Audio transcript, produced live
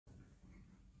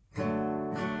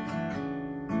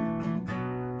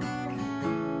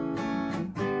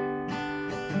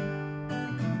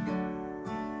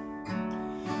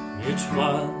It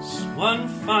was one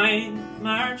fine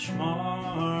March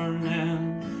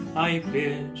morning, I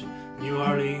bid New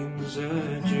Orleans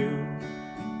adieu.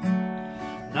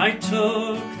 I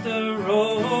took the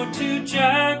road to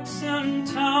Jackson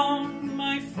Town,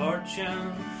 my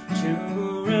fortune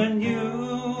to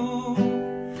renew.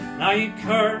 I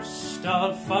cursed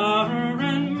all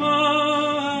foreign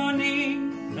money,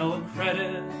 no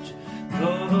credit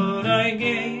could I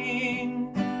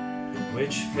gain,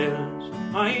 which filled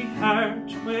my heart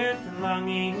with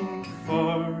longing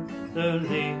for the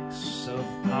lakes of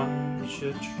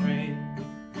Ponchartrain.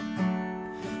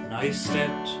 I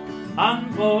stepped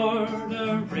on board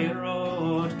a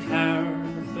railroad car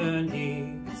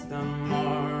beneath the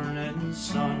morning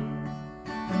sun.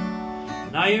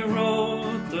 I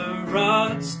rode the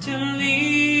rods till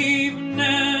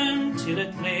evening, till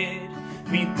it laid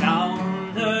me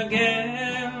down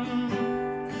again.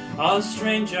 All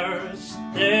strangers,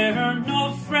 they're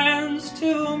no friends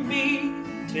to me,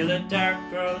 till a dark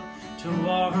girl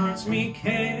towards me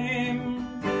came.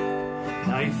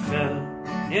 I fell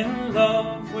in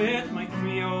love with my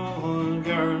Creole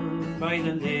girl by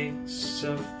the lakes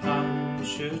of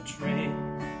Ponchartrain.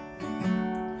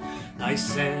 I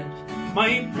said,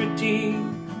 my pretty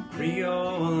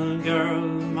Creole girl,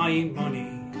 my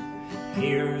money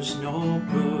here's no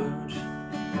good.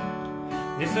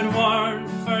 If it weren't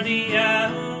for the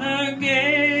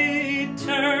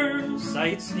alligators,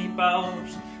 I'd sleep out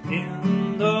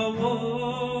in the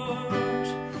wood.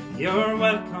 You're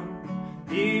welcome,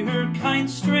 dear kind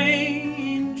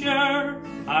stranger,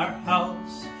 our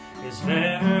house is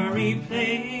very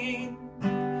plain,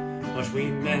 but we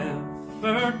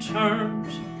never turned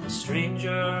a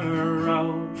stranger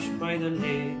out by the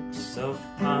lakes of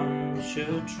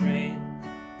Ponchartrain.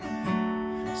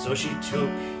 So she took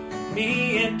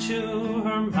me into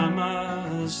her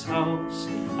mama's house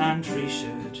and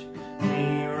treated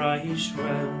me right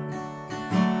well.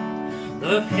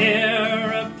 The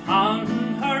hair upon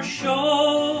her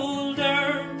shoulders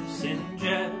in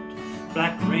jet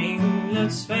black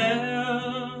ringlets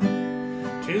fell,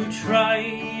 to try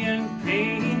and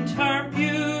paint her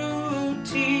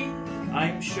beauty,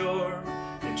 I'm sure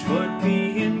it would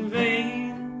be in vain.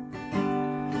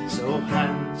 So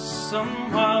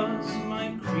handsome was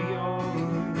my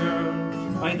Creole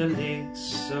girl by the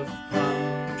lakes of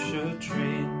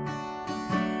Ponchartrain.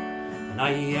 And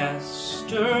I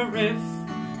asked her if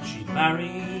she'd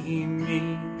marry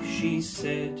me, she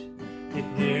said it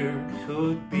ne'er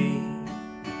could be,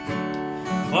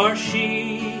 for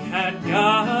she had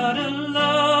got a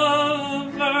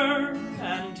lover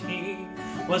and he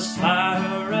was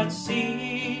far at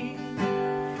sea.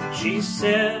 She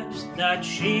said that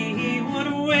she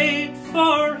would wait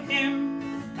for him,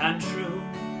 and true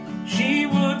she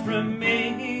would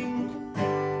remain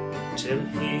till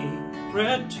he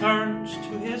returned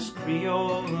to his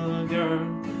Creole girl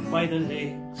by the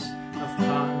lakes of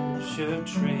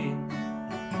Ponchartrain.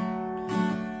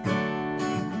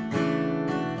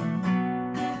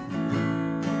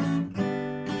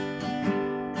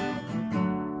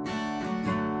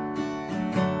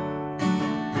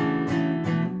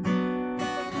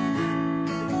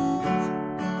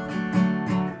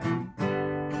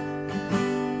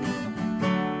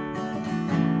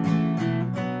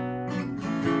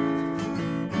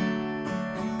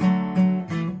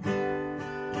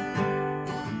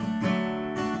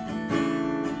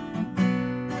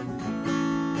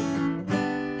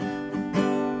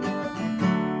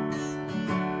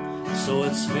 So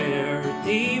it's fare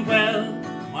thee well,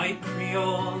 my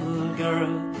Creole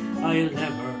girl, I'll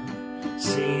never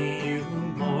see you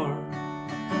more.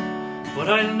 But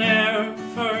I'll ne'er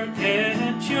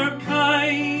forget your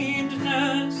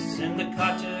kindness in the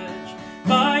cottage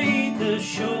by the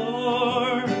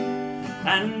shore,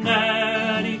 and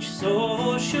at each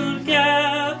social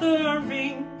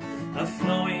gathering a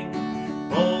flowing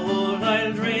bowl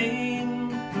I'll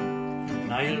drain.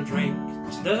 I'll drink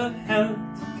to the health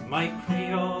my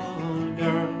Creole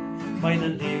girl by the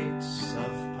lakes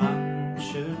of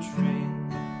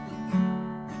Ponchartrain.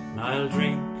 I'll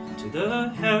drink to the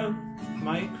health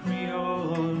my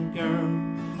Creole girl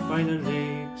by the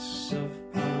lakes of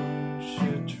Ponchartrain.